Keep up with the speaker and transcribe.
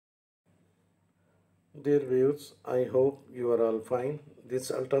Dear viewers, I hope you are all fine.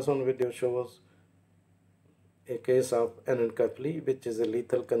 This ultrasound video shows a case of anencephaly, which is a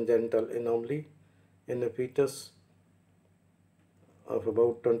lethal congenital anomaly in a fetus of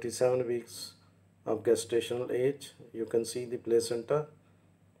about 27 weeks of gestational age. You can see the placenta,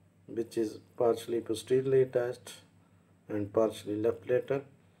 which is partially posteriorly attached and partially left lateral.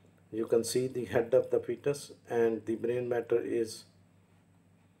 You can see the head of the fetus, and the brain matter is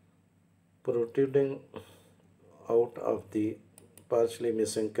protruding out of the partially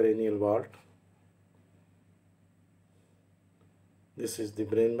missing cranial vault. This is the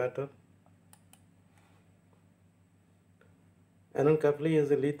brain matter. Anencephaly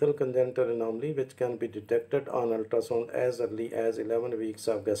is a lethal congenital anomaly which can be detected on ultrasound as early as 11 weeks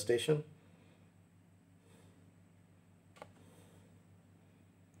of gestation.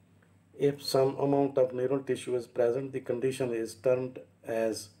 If some amount of neural tissue is present, the condition is termed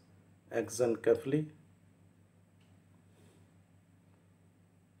as exencephaly.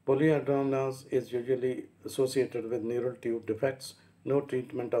 Polyhydramnios is usually associated with neural tube defects. No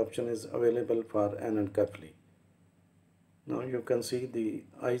treatment option is available for anencephaly. Now you can see the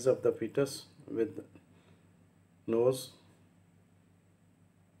eyes of the fetus with nose.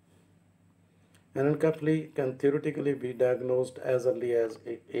 Anencephaly can theoretically be diagnosed as early as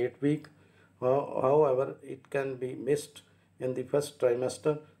 8 weeks. However, it can be missed in the first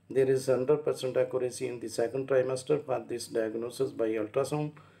trimester. There is 100% accuracy in the second trimester for this diagnosis by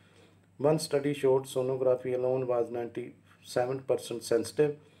ultrasound. One study showed sonography alone was 97%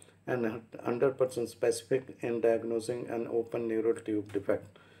 sensitive and 100% specific in diagnosing an open neural tube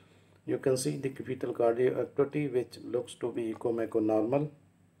defect. You can see the fetal cardiac activity, which looks to be echo-mecho-normal.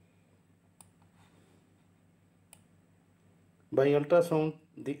 By ultrasound,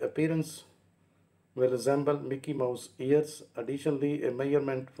 the appearance will resemble Mickey Mouse ears. Additionally, a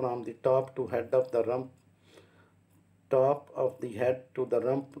measurement from the top to head of the rump, top of the head to the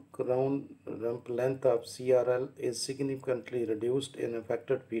rump, crown-rump length of CRL is significantly reduced in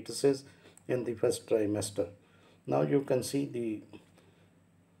affected fetuses in the first trimester. Now you can see the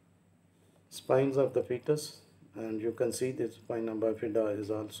spines of the fetus, and you can see the spina bifida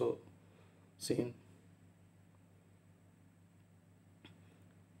is also seen.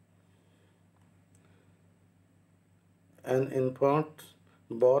 An infant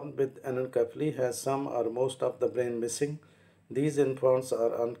born with anencephaly has some or most of the brain missing. These infants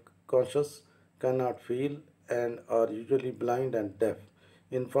are unconscious, cannot feel, and are usually blind and deaf.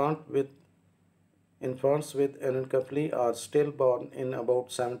 Infant with Infants with anencephaly are stillborn in about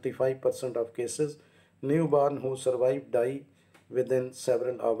 75% of cases. Newborn who survive die within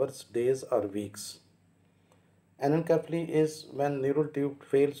several hours, days, or weeks. Anencephaly is when neural tube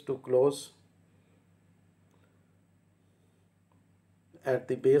fails to close at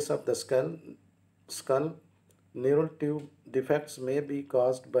the base of the skull. Neural tube defects may be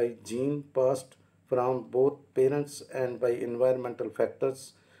caused by gene passed from both parents and by environmental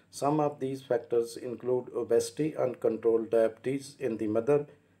factors. Some of these factors include obesity, uncontrolled diabetes in the mother,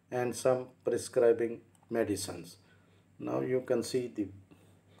 and some prescribing medicines. Now you can see the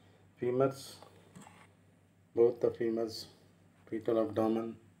femurs, both the femurs, fetal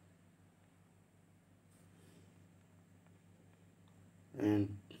abdomen,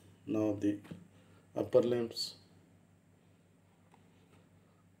 and now the upper limbs.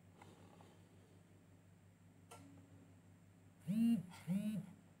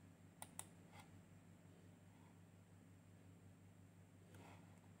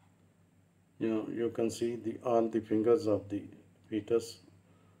 You can see all the fingers of the fetus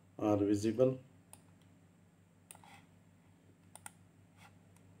are visible.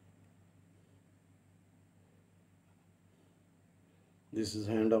 This is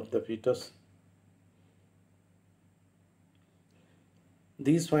hand of the fetus.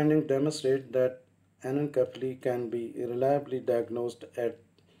 These findings demonstrate that anencephaly can be reliably diagnosed at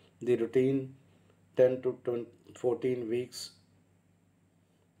the routine 10 to 14 weeks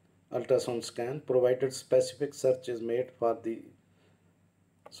ultrasound scan, provided specific search is made for the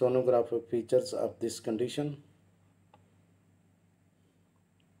sonographic features of this condition.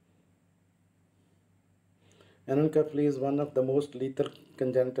 Anencephaly is one of the most lethal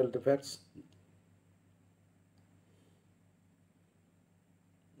congenital defects,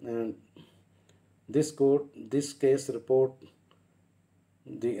 and this case report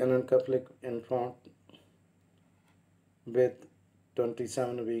the anencephalic infant with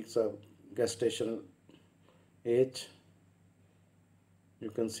 27 weeks of gestational age.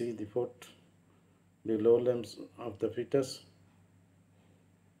 You can see the foot, the lower limbs of the fetus.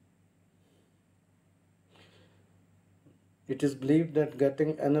 It is believed that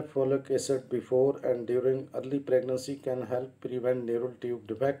getting enough folic acid before and during early pregnancy can help prevent neural tube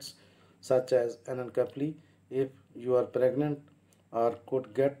defects such as anencephaly. If you are pregnant or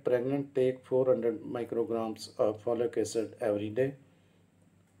could get pregnant, take 400 micrograms of folic acid every day.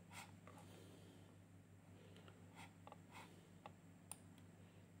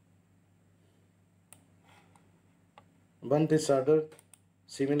 One disorder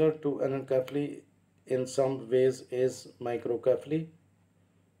similar to anencephaly in some ways is microcephaly.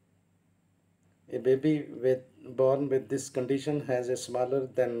 A baby born with this condition has a smaller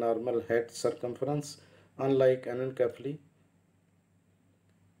than normal head circumference, unlike anencephaly,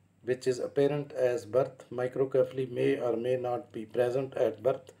 which is apparent as birth. Microcephaly may or may not be present at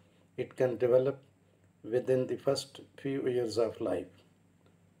birth. It can develop within the first few years of life.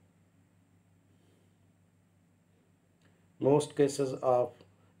 Most cases of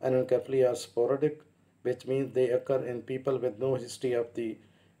anencephaly are sporadic, which means they occur in people with no history of the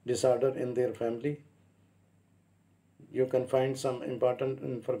disorder in their family. You can find some important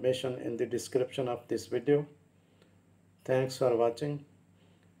information in the description of this video. Thanks for watching.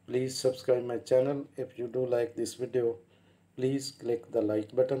 Please subscribe my channel. If you do like this video, please click the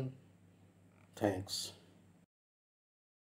like button. Thanks.